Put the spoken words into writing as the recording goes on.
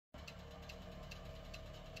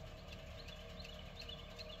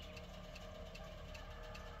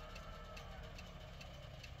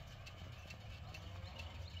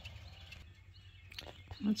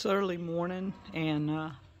It's early morning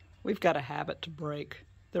and we've got a habit to break.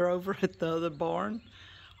 They're over at the other barn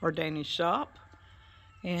or Danny's shop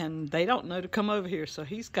and they don't know to come over here, so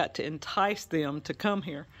he's got to entice them to come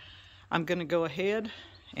here. I'm going to go ahead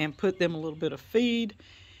and put them a little bit of feed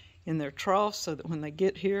in their trough so that when they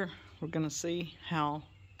get here we're going to see how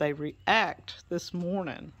they react this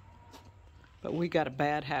morning. But we got a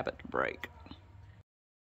bad habit to break.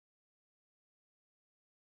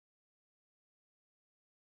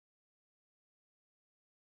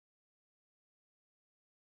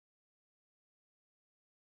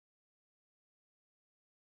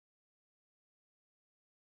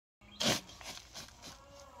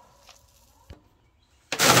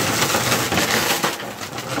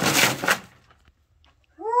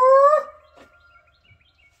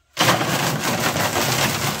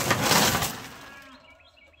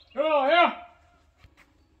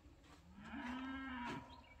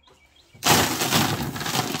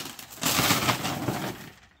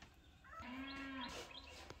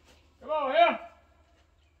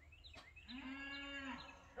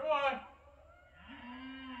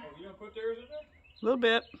 Put theirs in there? A little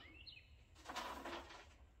bit.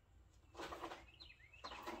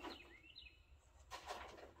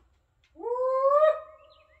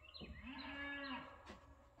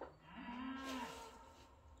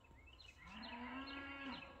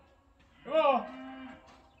 Come on.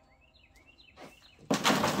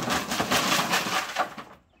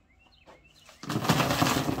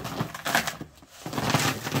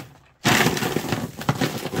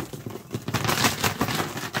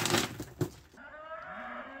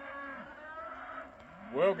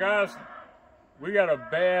 Well, guys, we got a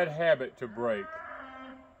bad habit to break.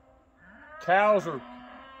 Cows are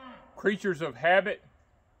creatures of habit.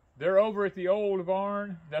 They're over at the old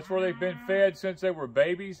barn. That's where they've been fed since they were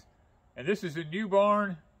babies. And this is a new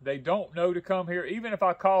barn. They don't know to come here. Even if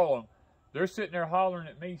I call them, they're sitting there hollering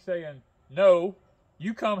at me saying, "No,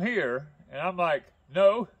 you come here." And I'm like,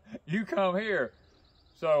 "No, you come here."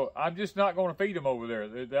 So I'm just not going to feed them over there.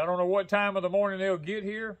 I don't know what time of the morning they'll get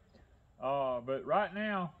here. But right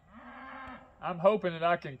now, I'm hoping that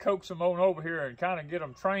I can coax them on over here and kind of get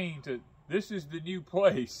them trained to, this is the new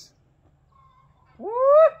place. Woo!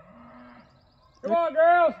 Come on,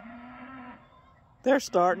 girls. They're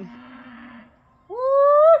starting. Woo!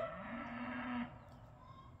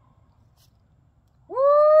 Woo!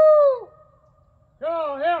 Come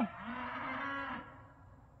on, yeah.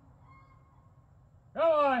 Come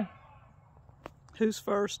on. Who's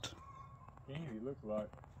first? Candy looks like.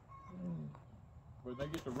 But they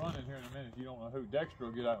get to running here in a minute. You don't know who. Dexter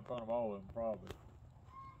will get out in front of all of them, probably.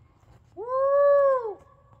 Woo!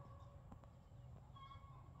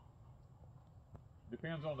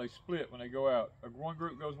 Depends on they split when they go out. One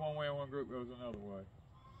group goes one way and one group goes another way.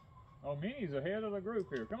 Oh, Minnie's ahead of the group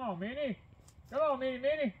here. Come on, Minnie. Come on,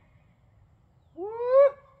 Minnie. Woo!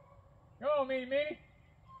 Come on, Minnie.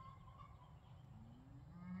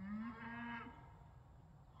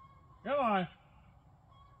 Come on.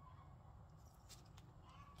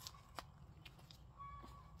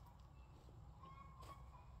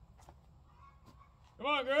 Come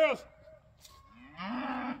on, girls.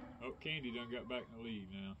 Oh, Candy done got back in the lead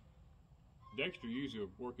now. Dexter usually will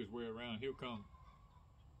work his way around. He'll come.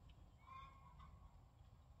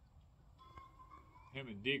 Him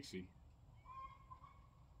and Dixie.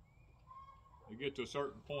 They get to a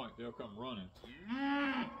certain point, they'll come running.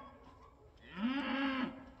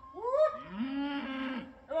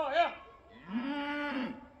 Come on, yeah.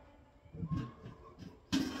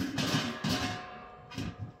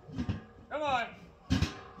 Come on.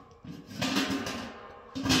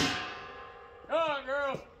 Come on,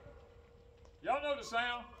 girls. Y'all know the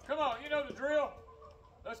sound. Come on, you know the drill.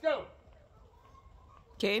 Let's go.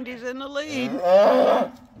 Candy's in the lead.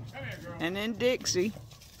 Come here, girl. And then Dixie.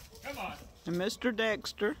 Come on. And Mr.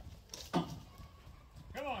 Dexter. Come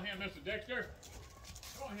on here, Mr. Dexter.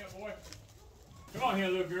 Come on here, boy. Come on here,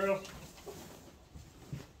 little girl.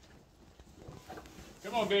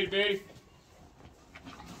 Come on, baby.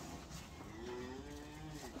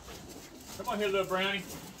 Come on here, little brownie.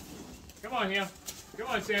 Come on here. Come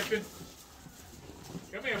on, Samson.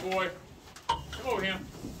 Come here, boy. Come over here.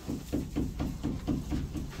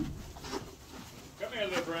 Come here,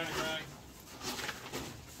 little brownie.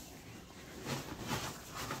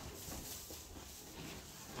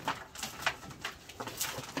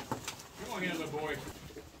 Come on here, little boy.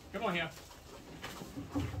 Come on here.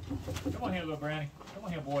 Come on here, little brownie. Come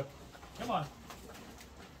on here, boy. Come on.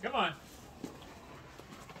 Come on.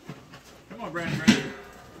 Come on, Brandon.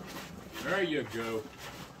 There you go.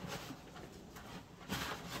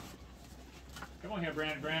 Come on here,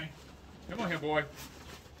 Brandon. Come on here, boy.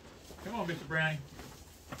 Come on, Mr. Brownie.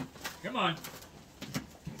 Come on.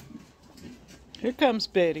 Here comes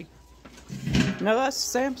Betty. No, that's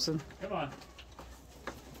Samson. Come on.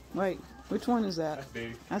 Wait, which one is that? That's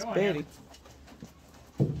Betty. That's Come on, Betty.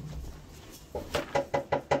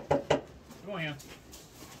 Come on, Em.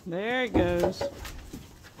 There he goes.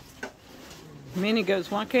 Minnie goes,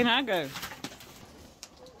 why can't I go?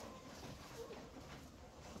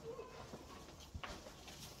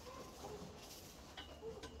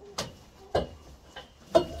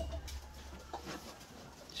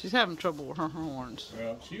 She's having trouble with her horns.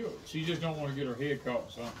 Well, she just don't want to get her head caught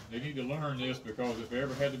in something. They need to learn this because if there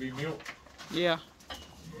ever had to be milk. Yeah.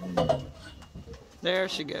 There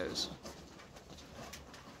she goes.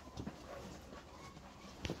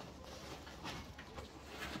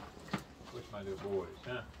 Where's my little boys,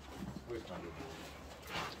 huh? Where's my little boys?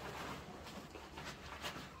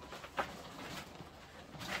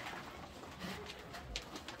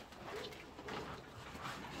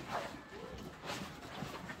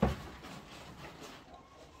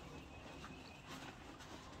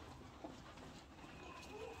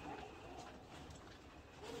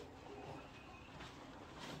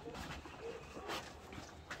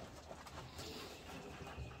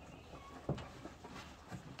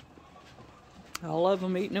 All of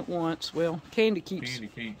them eating at once. Well, Candy keeps... Candy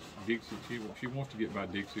can't. Dixie, she wants to get by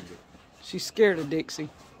Dixie, but... She's scared of Dixie.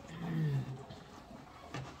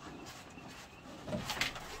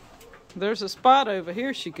 There's a spot over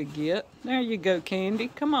here she could get. There you go, Candy.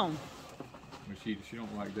 Come on. She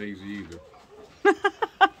don't like Daisy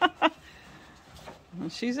either.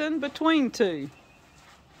 She's in between two.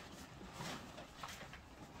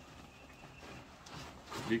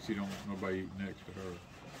 Dixie don't want nobody eating next to her.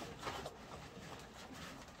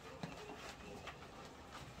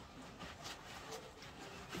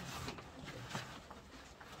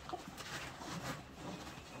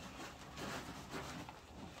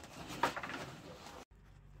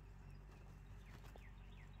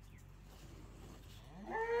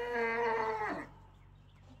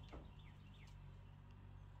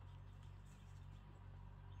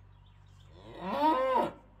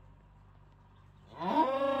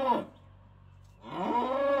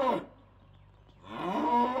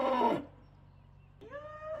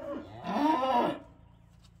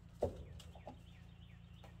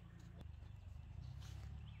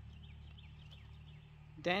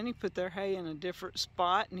 Danny put their hay in a different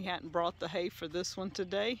spot, and he hadn't brought the hay for this one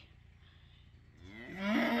today.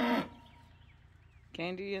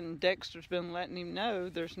 Candy and Dexter's been letting him know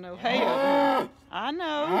there's no hay over here. I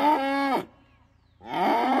know.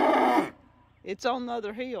 It's on the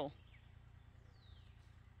other hill.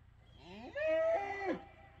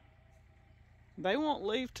 They won't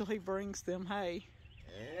leave till he brings them hay.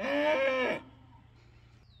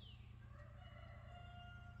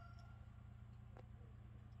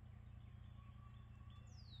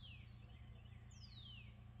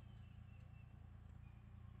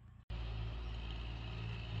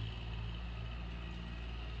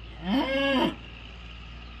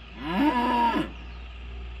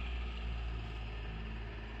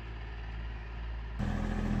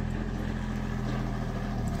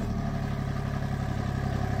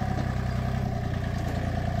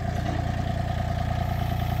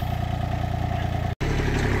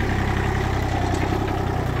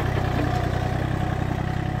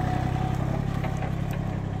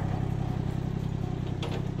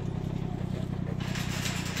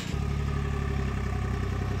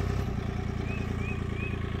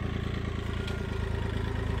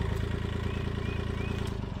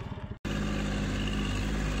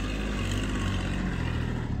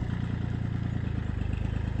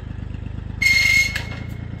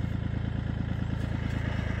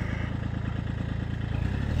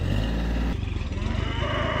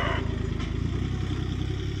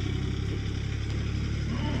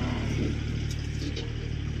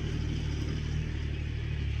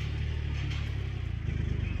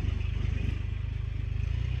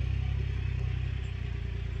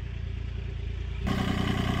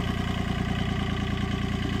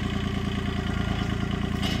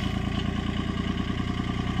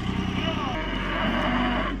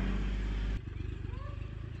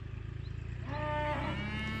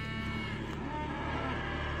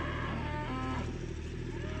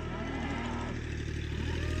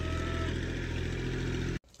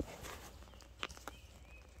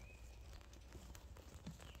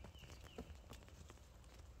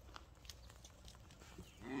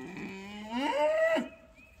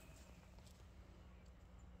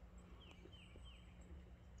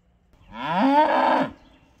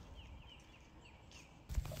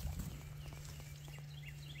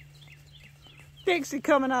 Pixie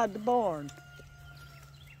coming out of the barn.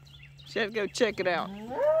 She had to go check it out.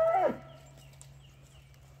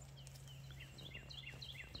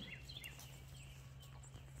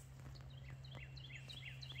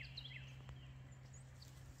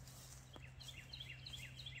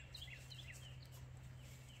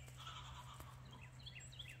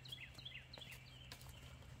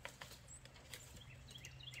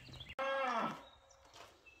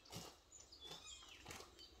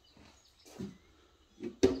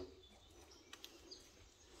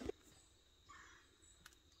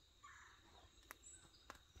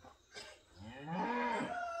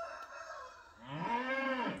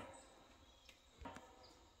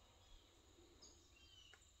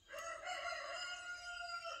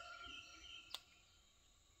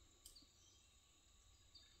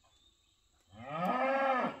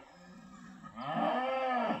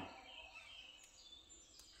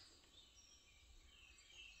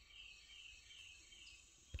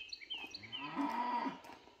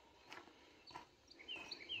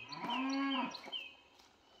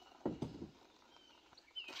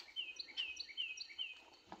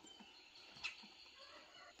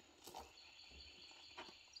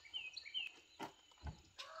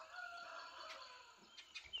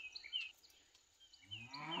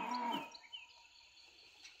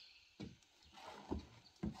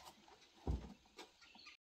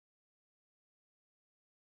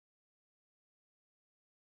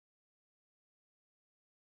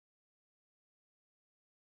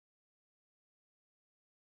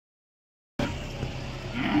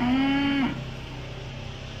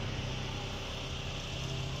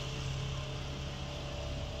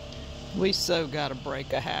 We so gotta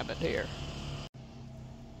break a habit here.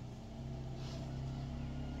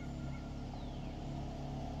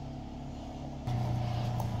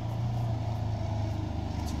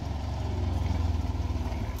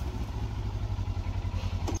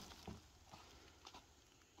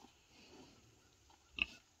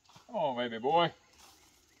 Come on, baby boy.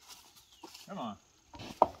 Come on.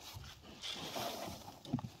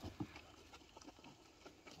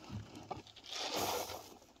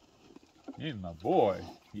 He's my boy.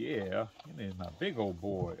 Yeah. Him is my big old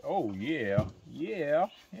boy. Oh, yeah. Yeah.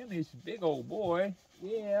 Him is big old boy.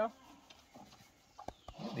 Yeah.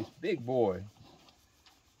 Him is big boy.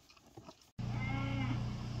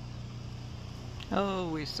 Oh,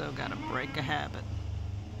 we so gotta break a habit.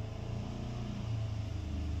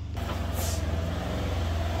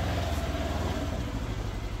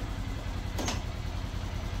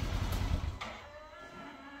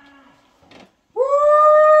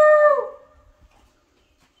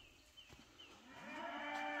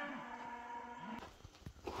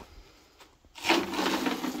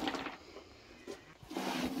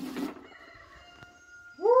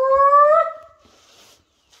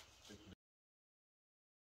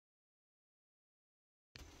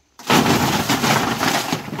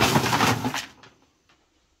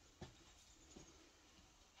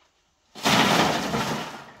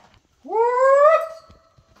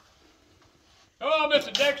 Come on,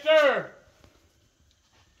 Mr. Dexter.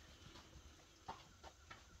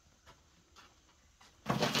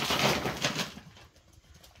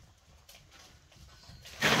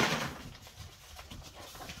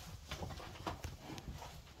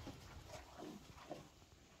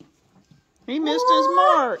 He missed his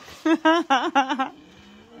mark.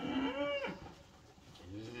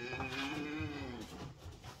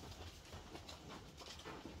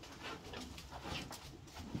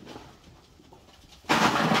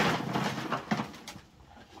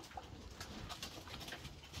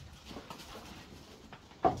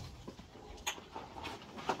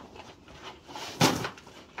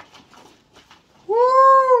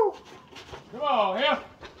 Woo! Come on, here.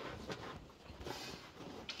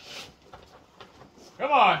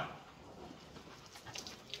 Come on.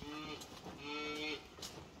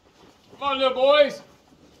 Come on, little boys.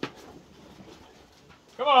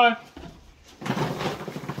 Come on.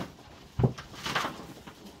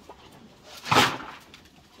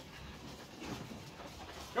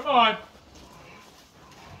 Come on.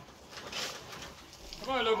 Come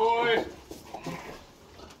on, little boys.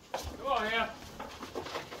 Come on here.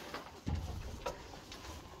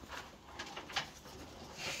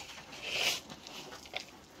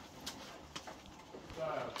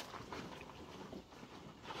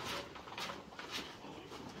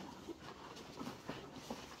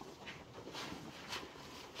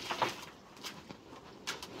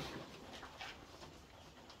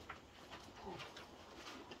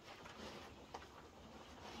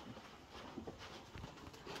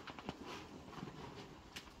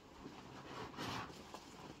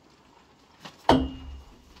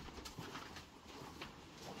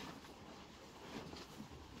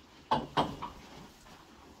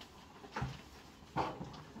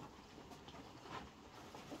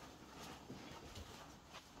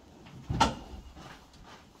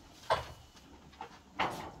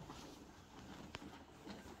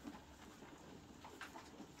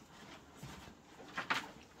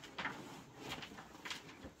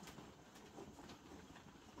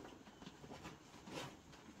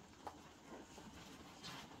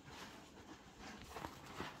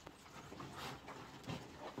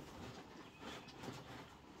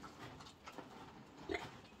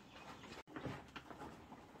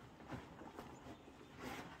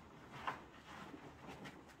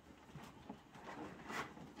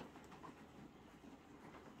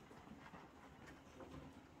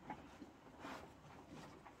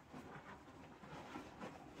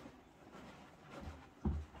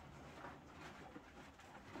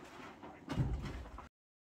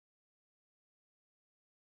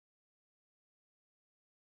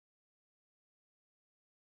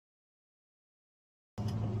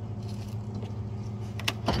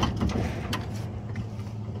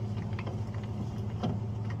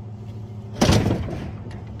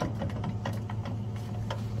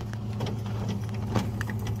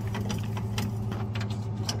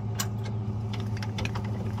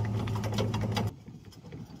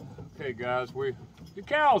 Hey guys, the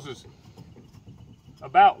cows is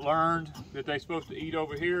about learned that they're supposed to eat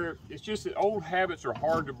over here. It's just that old habits are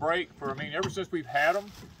hard to break. Ever since we've had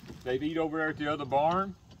them, they've eat over there at the other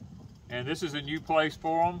barn, and this is a new place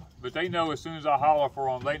for them. But they know as soon as I holler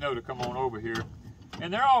for them, they know to come on over here.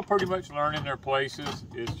 And they're all pretty much learning their places.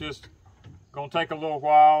 It's just gonna take a little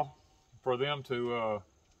while for them to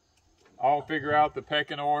all figure out the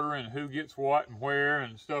pecking order and who gets what and where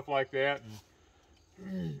and stuff like that.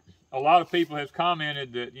 And a lot of people have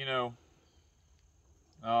commented that, you know,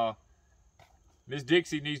 Miss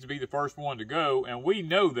Dixie needs to be the first one to go, and we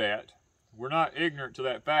know that. We're not ignorant to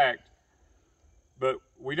that fact, but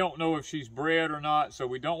we don't know if she's bred or not, so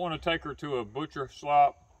we don't want to take her to a butcher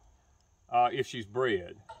slop if she's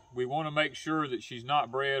bred. We want to make sure that she's not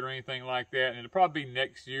bred or anything like that, and it'll probably be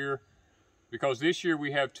next year, because this year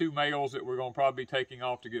we have 2 males that we're going to probably be taking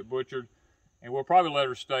off to get butchered, and we'll probably let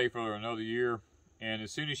her stay for another year. And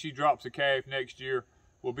as soon as she drops a calf next year,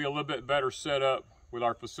 we'll be a little bit better set up with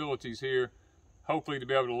our facilities here, hopefully to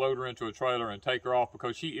be able to load her into a trailer and take her off,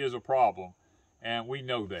 because she is a problem, and we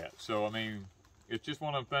know that. So, I mean, it's just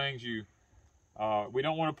one of the things we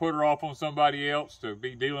don't want to put her off on somebody else to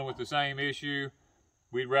be dealing with the same issue.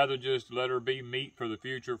 We'd rather just let her be meat for the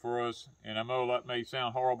future for us. And I know that may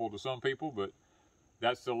sound horrible to some people, but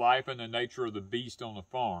that's the life and the nature of the beast on the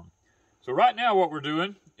farm. So right now what we're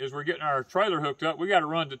doing is we're getting our trailer hooked up. We got to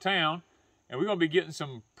run to town, and we're going to be getting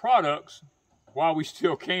some products while we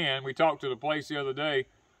still can. We talked to the place the other day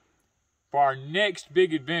for our next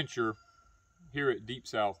big adventure here at Deep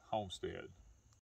South Homestead.